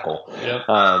radical. Yep.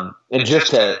 And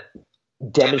just to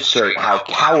demonstrate how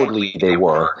cowardly they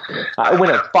were, I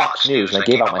went on Fox News and I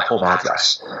gave out my home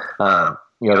address. That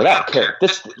I don't care.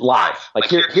 This live,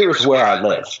 here's where I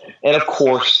live. And of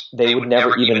course, they would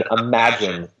never even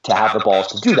imagine to have the balls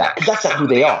to do that, because that's not who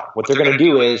they are. What they're going to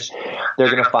do is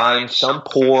they're going to find some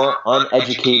poor,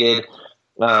 uneducated,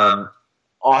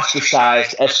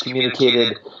 ostracized,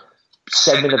 excommunicated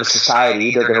segment of the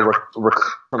society. They're going to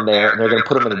recruit from there, and they're going to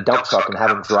put them in a dump truck and have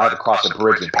them drive across a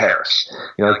bridge in Paris.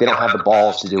 They don't have the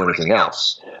balls to do anything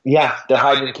else. Yeah, they're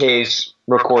hiding in caves,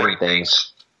 recording things.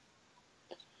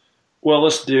 Well,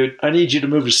 listen, dude, I need you to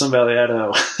move to Sun Valley,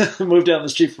 Idaho. Move down the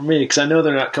street from me because I know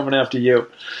they're not coming after you.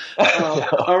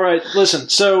 All right, listen.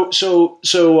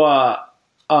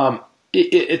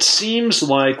 It seems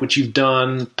like what you've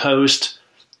done post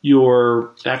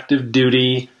your active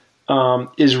duty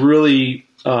is really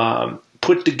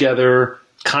put together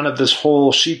kind of this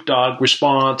whole sheepdog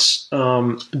response.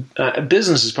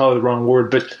 Business is probably the wrong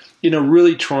word, but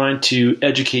really trying to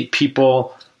educate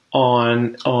people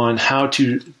on how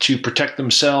to protect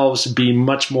themselves, be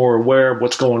much more aware of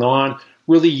what's going on,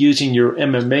 really using your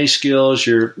MMA skills,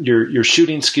 your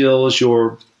shooting skills,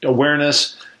 your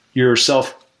awareness, your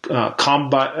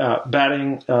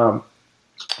combating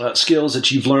skills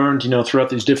that you've learned, throughout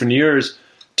these different years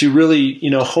to really,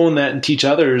 hone that and teach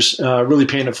others, really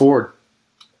paying it forward.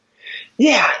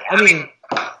 Yeah. I mean,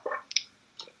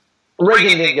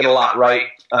 Reagan didn't get a lot right.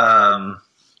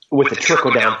 With the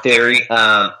trickle-down theory.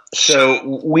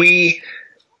 So we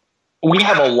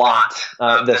have a lot,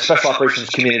 the special operations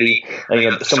community,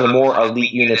 some of the more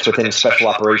elite units within special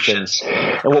operations.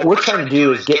 And what we're trying to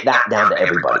do is get that down to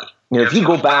everybody. If you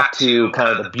go back to kind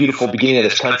of the beautiful beginning of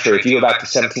this country, if you go back to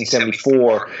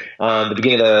 1774, the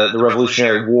beginning of the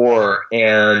Revolutionary War,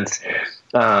 and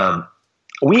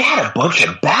we had a bunch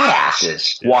of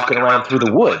badasses walking around through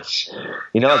the woods.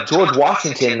 George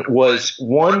Washington was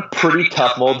one pretty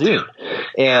tough Muldoon,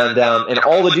 and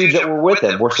all the dudes that were with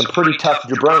him were some pretty tough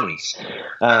jabronis.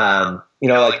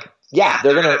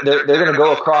 They're gonna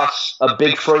go across a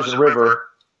big frozen river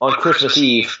on Christmas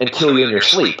Eve and kill you in your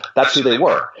sleep. That's who they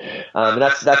were, and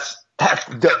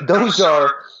those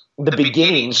are the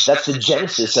beginnings. That's the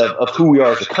genesis of who we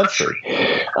are as a country.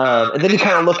 And then you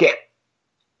kind of look at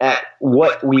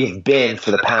what we've been for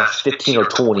the past 15 or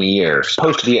 20 years,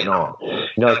 post-Vietnam.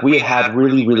 We have had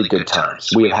really, really good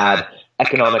times. We have had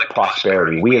economic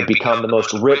prosperity. We have become the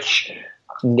most rich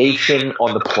nation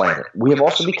on the planet. We have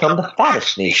also become the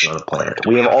fattest nation on the planet.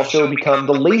 We have also become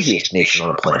the laziest nation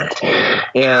on the planet.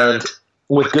 And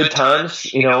with good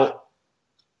times,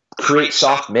 create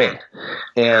soft men.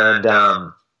 And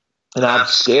I'm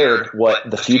scared what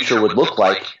the future would look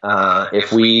like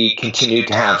if we continue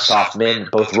to have soft men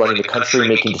both running the country,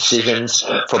 making decisions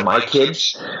for my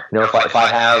kids. If I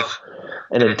have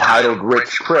an entitled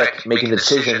rich prick making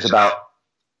decisions about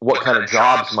what kind of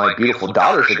jobs my beautiful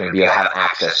daughters are going to be able to have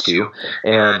access to,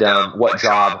 and what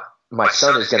job my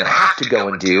son is going to have to go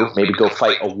and do, maybe go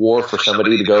fight a war for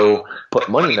somebody to go put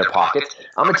money in their pocket,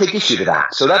 I'm going to take issue to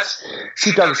that. So that's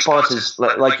sheepdog response is,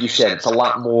 like you said, it's a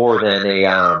lot more than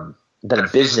a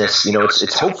business.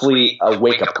 It's hopefully a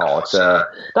wake-up call. It's not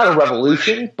a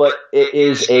revolution, but it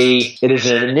is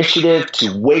an initiative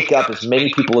to wake up as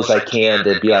many people as I can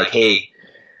to be like, hey,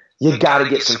 you got to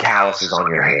get some calluses on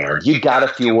your hand. You got to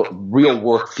feel what real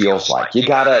work feels like. You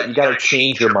got to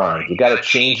change your mind. You got to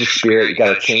change your spirit. You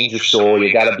got to change your soul.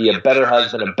 You got to be a better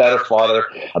husband, a better father,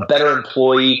 a better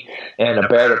employee, and a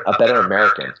better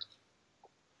American.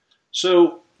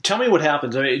 So tell me what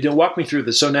happens. Walk me through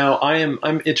this. So now I'm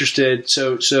interested.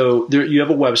 So there, you have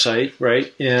a website,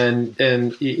 right?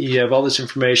 And you have all this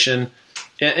information.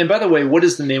 And by the way, what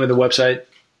is the name of the website?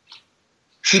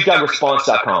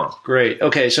 Sheepdogresponse.com. Great.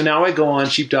 Okay, so now I go on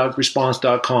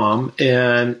sheepdogresponse.com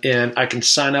and I can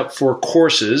sign up for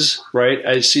courses, right?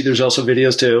 I see there's also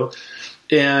videos too.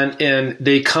 And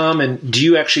they come, and do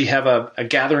you actually have a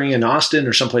gathering in Austin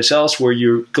or someplace else where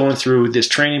you're going through this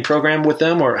training program with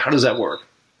them, or how does that work?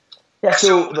 Yeah,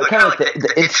 so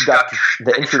the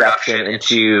introduction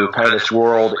into kind of this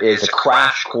world is a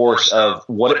crash course of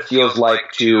what it feels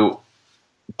like to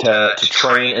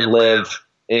train and live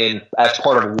as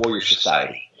part of a warrior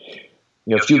society.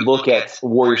 If you look at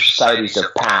warrior societies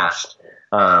of past,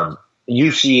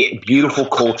 you see beautiful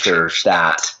cultures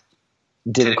that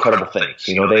did incredible things.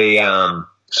 They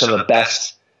some of the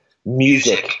best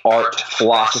music, art,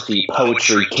 philosophy,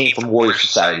 poetry came from warrior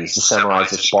societies, the samurais,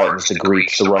 the Spartans, the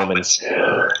Greeks, the Romans.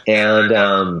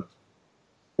 And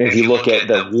if you look at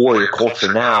the warrior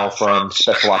culture now from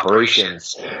special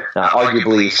operations,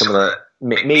 arguably some of the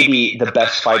maybe the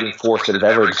best fighting force that have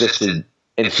ever existed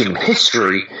in human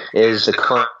history is the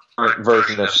current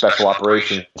version of special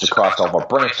operations across all of our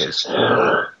branches.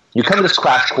 You come to this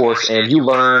crash course and you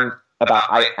learn about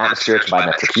atmospherics and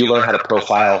biometrics. You learn how to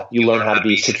profile. You learn how to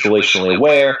be situationally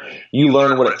aware. You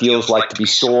learn what it feels like to be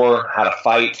sore, how to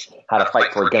fight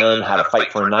for a gun, how to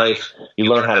fight for a knife. You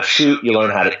learn how to shoot. You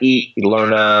learn how to eat. You learn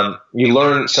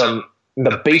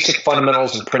the basic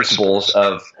fundamentals and principles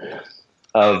of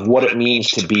what it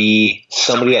means to be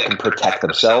somebody that can protect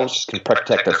themselves, can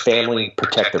protect their family,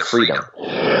 protect their freedom.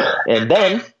 And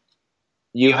then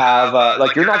you have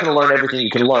like you're not going to learn everything you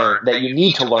can learn that you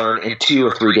need to learn in 2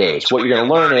 or 3 days. What you're going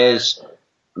to learn is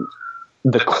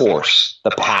the course,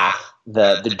 the path,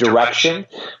 the direction,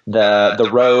 the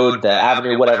road, the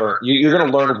avenue, whatever. You're going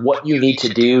to learn what you need to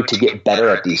do to get better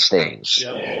at these things.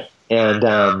 Yep.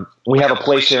 And we have a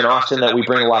place here in Austin that we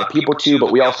bring a lot of people to,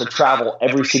 but we also travel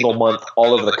every single month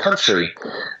all over the country.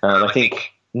 I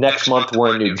think next month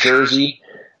we're in New Jersey.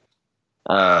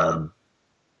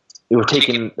 We're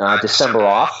taking December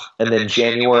off, and then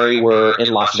January we're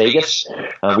in Las Vegas.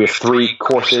 We have 3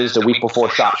 courses the week before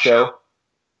SHOT Show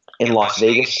in Las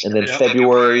Vegas, and then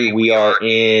February we are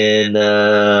in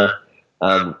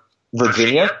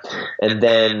Virginia, and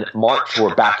then March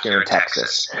we're back here in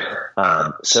Texas.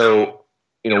 So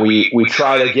we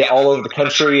try to get all over the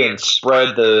country and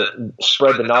spread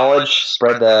the knowledge,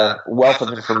 spread the wealth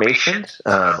of information.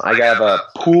 I have a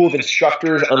pool of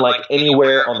instructors unlike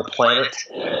anywhere on the planet,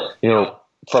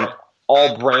 from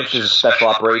all branches of special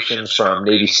operations, from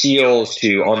Navy SEALs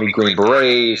to Army Green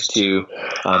Berets to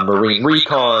Marine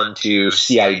Recon to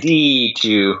CID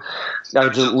to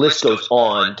the list goes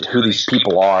on to who these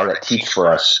people are that teach for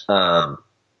us. And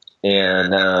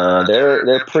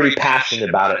they're pretty passionate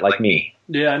about it, like me.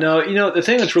 Yeah, no, the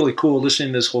thing that's really cool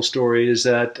listening to this whole story is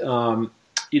that,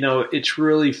 it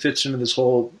really fits into this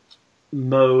whole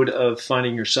mode of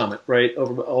finding your summit, right?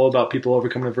 All about people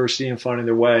overcoming adversity and finding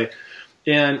their way.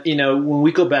 And, when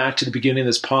we go back to the beginning of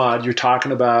this pod, you're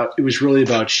talking about, it was really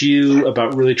about you,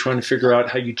 about really trying to figure out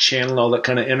how you channel all that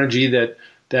kind of energy that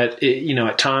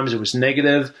at times it was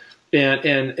negative. And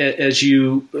as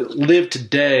you live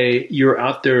today, you're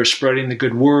out there spreading the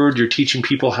good word. You're teaching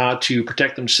people how to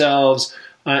protect themselves.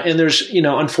 And there's,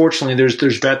 unfortunately,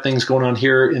 there's bad things going on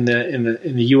here in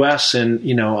the U.S.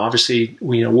 and obviously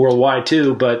worldwide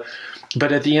too. But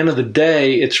at the end of the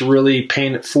day, it's really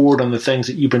paying it forward on the things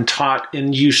that you've been taught,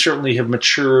 and you certainly have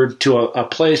matured to a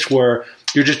place where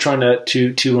you're just trying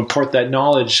to impart that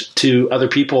knowledge to other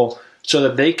people so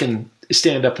that they can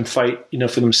stand up and fight,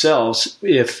 for themselves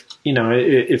if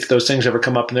those things ever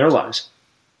come up in their lives.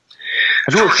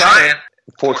 As we were trying,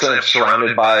 fortunately, I'm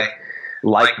surrounded by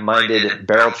like-minded,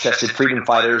 barrel-chested freedom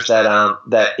fighters that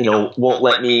won't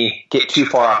let me get too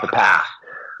far off the path.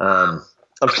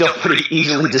 I'm still pretty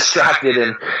easily distracted,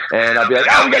 and I'll be like,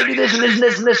 oh, we got to do this and this and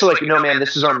this and this. So like, man,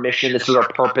 this is our mission, this is our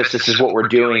purpose, this is what we're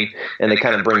doing, and they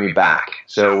kind of bring me back.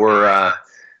 So we're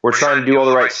trying to do all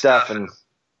the right stuff,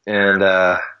 and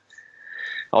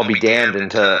I'll be damned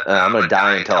until I'm going to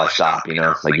die until I stop.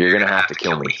 Like you're going to have to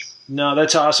kill me. No,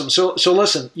 that's awesome. So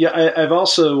listen, yeah, I've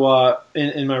also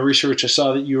in my research I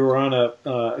saw that you were on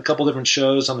a couple different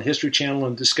shows on the History Channel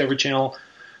and Discovery Channel.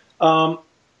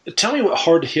 Tell me what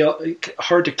Hard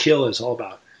to Kill is all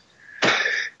about.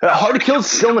 Hard to Kill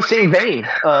is still in the same vein.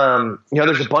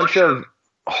 There's a bunch of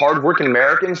hardworking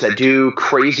Americans that do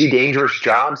crazy, dangerous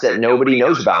jobs that nobody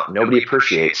knows about, nobody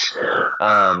appreciates.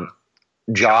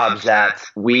 Jobs that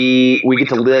we get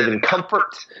to live in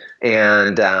comfort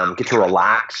and get to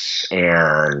relax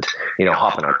and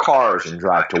hop in our cars and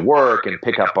drive to work and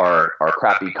pick up our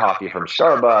crappy coffee from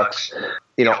Starbucks,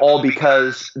 all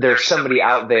because there's somebody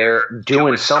out there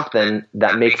doing something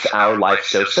that makes our life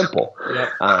so simple.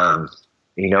 Yeah.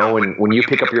 When you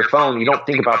pick up your phone, you don't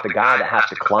think about the guy that has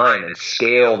to climb and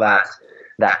scale that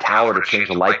tower to change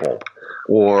a light bulb,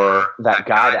 or that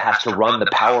guy that has to run the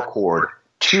power cord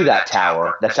to that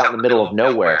tower that's out in the middle of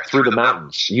nowhere through the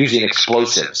mountains using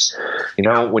explosives.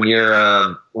 When you're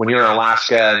in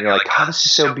Alaska and you're like, oh, this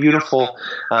is so beautiful,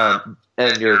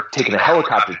 and you're taking a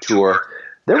helicopter tour,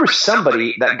 there was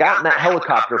somebody that got in that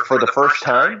helicopter for the first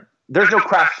time. There's no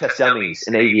crash test dummies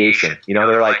in aviation.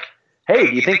 They're like, hey,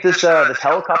 do you think this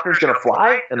helicopter is going to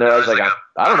fly? And I was like,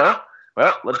 I don't know.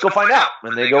 Well, let's go find out.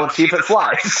 And they go and see if it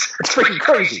flies. It's freaking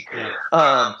crazy.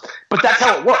 But that's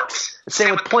how it works. The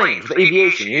same with planes, with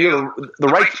aviation. The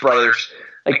Wright brothers,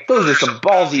 like those are some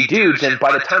ballsy dudes. And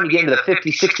by the time you get into the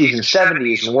 50s, 60s, and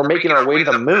 70s, and we're making our way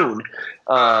to the moon,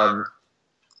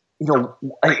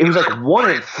 it was like 1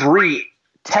 in 3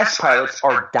 test pilots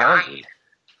are dying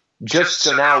just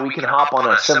so now we can hop on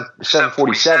a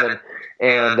 747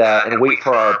 and wait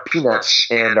for our peanuts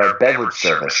and our beverage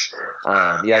service. You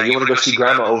want to go see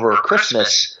grandma over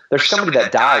Christmas, there's somebody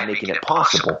that died making it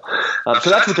possible. So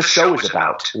that's what the show was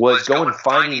about, was going and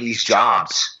finding these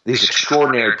jobs, these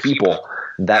extraordinary people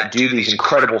that do these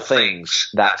incredible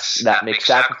things that make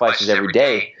sacrifices every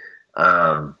day.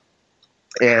 And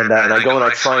I go and I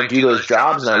try and do those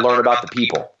jobs, and I learn about the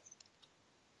people.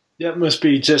 That must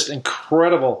be just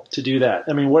incredible to do that.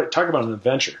 I mean, talk about an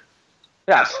adventure.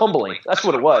 Yeah, it's humbling. That's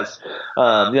what it was.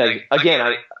 Again,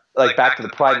 I back to the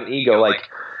pride and ego.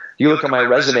 you look at my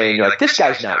resume and you're like, this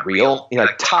guy's not real.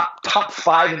 Like top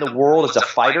 5 in the world as a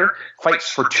fighter, fights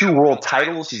for 2 world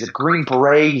titles. He's a Green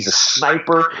Beret. He's a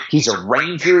sniper. He's a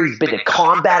ranger. He's been in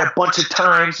combat a bunch of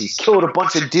times. He's killed a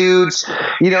bunch of dudes,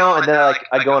 and then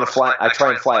I go on I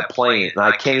try and fly a plane, and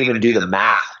I can't even do the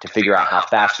math to figure out how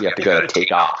fast we have to go to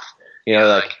take off.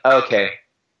 Okay,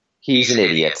 he's an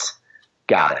idiot.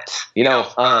 Got it.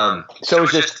 So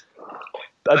it's just,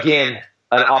 again,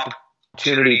 an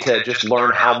opportunity to just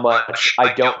learn how much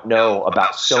I don't know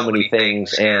about so many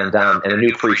things, and a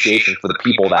new appreciation for the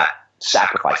people that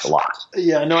sacrifice a lot.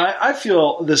 Yeah, no, I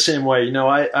feel the same way.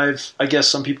 I guess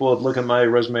some people would look at my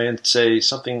resume and say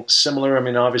something similar. I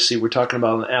mean, obviously we're talking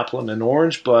about an apple and an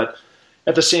orange, but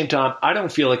at the same time, I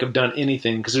don't feel like I've done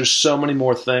anything because there's so many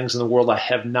more things in the world I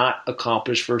have not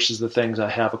accomplished versus the things I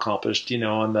have accomplished,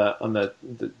 on the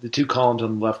 2 columns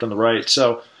on the left and the right.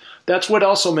 So that's what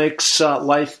also makes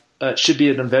life should be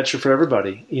an adventure for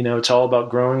everybody. It's all about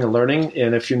growing and learning,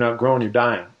 and if you're not growing, you're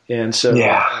dying. And so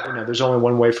there's only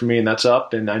one way for me, and that's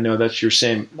up, and I know that's your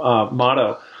same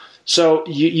motto. So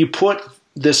you put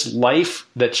this life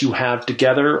that you have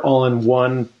together all in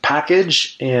one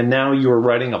package, and now you're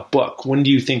writing a book. When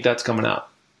do you think that's coming out?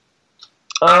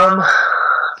 I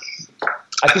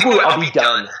think I'll be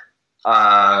done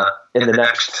in the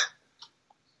next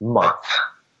month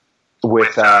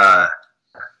with the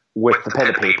pen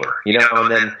and paper,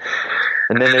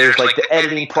 and then there's like the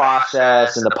editing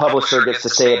process, and the publisher gets to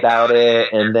say about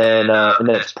it, and then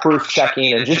it's proof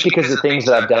checking, and just because of the things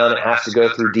that I've done, it has to go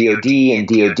through DOD, and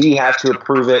DOD has to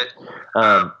approve it.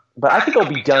 But I think I'll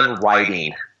be done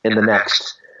writing in the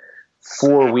next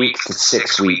 4 weeks to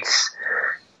 6 weeks,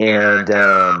 and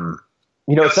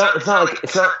it's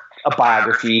not a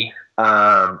biography.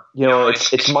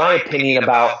 It's my opinion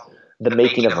about the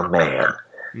making of a man.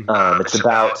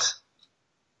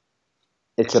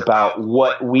 It's about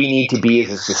what we need to be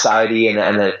as a society and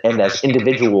as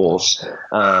individuals.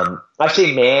 I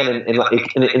say man in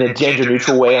a gender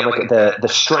neutral way. I'm like the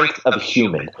strength of a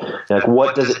human. Like,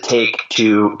 what does it take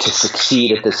to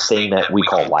succeed at this thing that we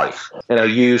call life? And I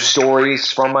use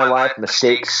stories from my life,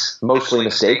 mostly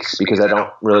mistakes, because I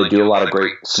don't really do a lot of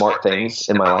great smart things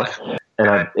in my life.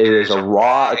 And it is a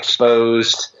raw,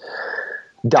 exposed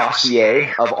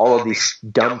dossier of all of these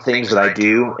dumb things that I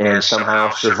do and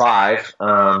somehow survive,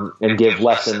 and give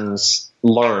lessons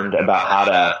learned about how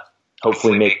to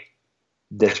hopefully make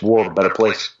this world a better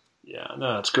place. Yeah,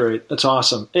 no, that's great. That's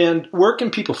awesome. And where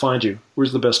can people find you?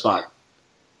 Where's the best spot?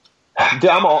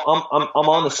 I'm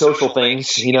on the social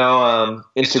things,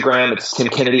 Instagram, it's Tim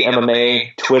Kennedy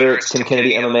MMA, Twitter, it's Tim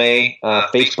Kennedy MMA,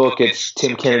 Facebook, it's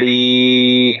Tim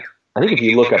Kennedy. I think if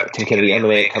you look up Tim Kennedy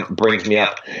MMA, it brings me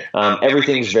up.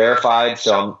 Everything's verified,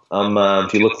 so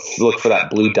if you look for that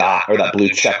blue dot or that blue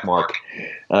check mark,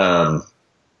 and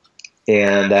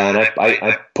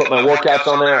I put my workouts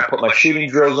on there. I put my shooting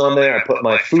drills on there. I put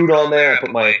my food on there. I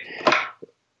put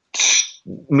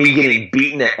me getting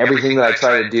beaten at everything that I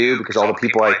try to do, because all the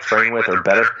people I train with are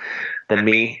better than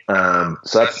me.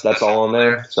 So that's all on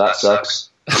there. So that sucks.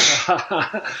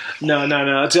 No.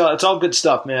 It's all good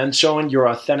stuff, man. Showing your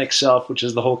authentic self, which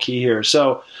is the whole key here.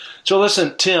 So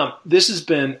listen, Tim, this has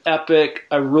been epic.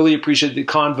 I really appreciate the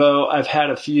convo. I've had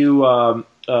a few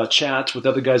chats with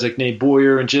other guys like Nate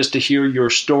Boyer, and just to hear your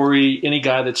story, any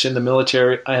guy that's in the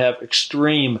military, I have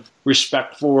extreme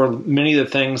respect for. Many of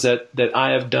the things that I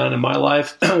have done in my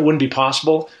life wouldn't be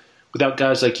possible without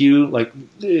guys like you, like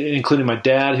including my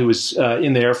dad, who was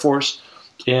in the Air Force.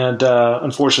 And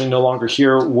unfortunately no longer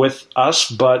here with us,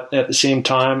 but at the same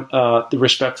time, the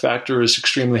respect factor is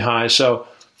extremely high. So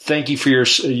thank you for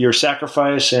your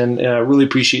sacrifice, and I really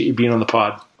appreciate you being on the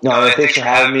pod. No, thanks for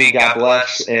having me. God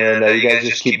bless, and you guys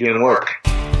just keep doing work.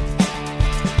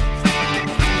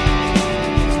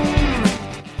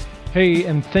 Hey,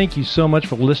 and thank you so much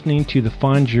for listening to the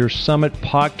Find Your Summit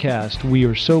podcast. We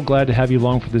are so glad to have you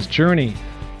along for this journey.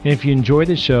 And if you enjoy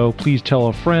the show, please tell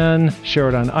a friend, share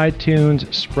it on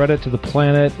iTunes, spread it to the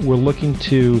planet. We're looking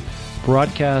to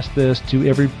broadcast this to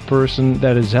every person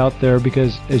that is out there,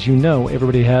 because, as you know,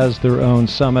 everybody has their own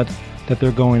summit that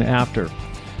they're going after.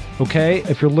 Okay,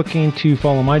 if you're looking to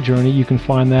follow my journey, you can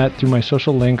find that through my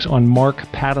social links on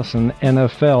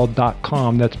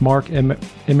markpattissonnfl.com. That's Mark,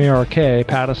 M-A-R-K,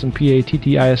 Pattison,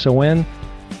 P-A-T-T-I-S-O-N,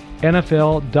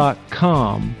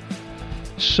 NFL.com.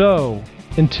 So,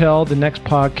 until the next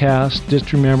podcast,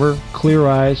 just remember, clear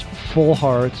eyes, full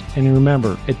hearts, and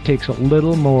remember, it takes a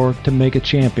little more to make a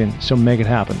champion, so make it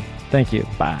happen. Thank you.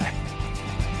 Bye.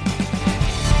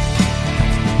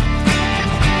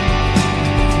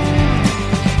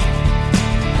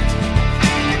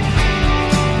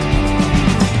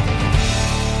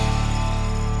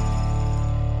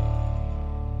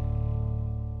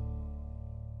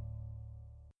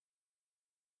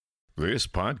 This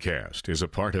podcast is a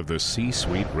part of the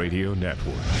C-Suite Radio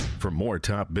Network. For more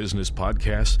top business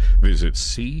podcasts, visit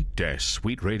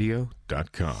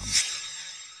c-suiteradio.com.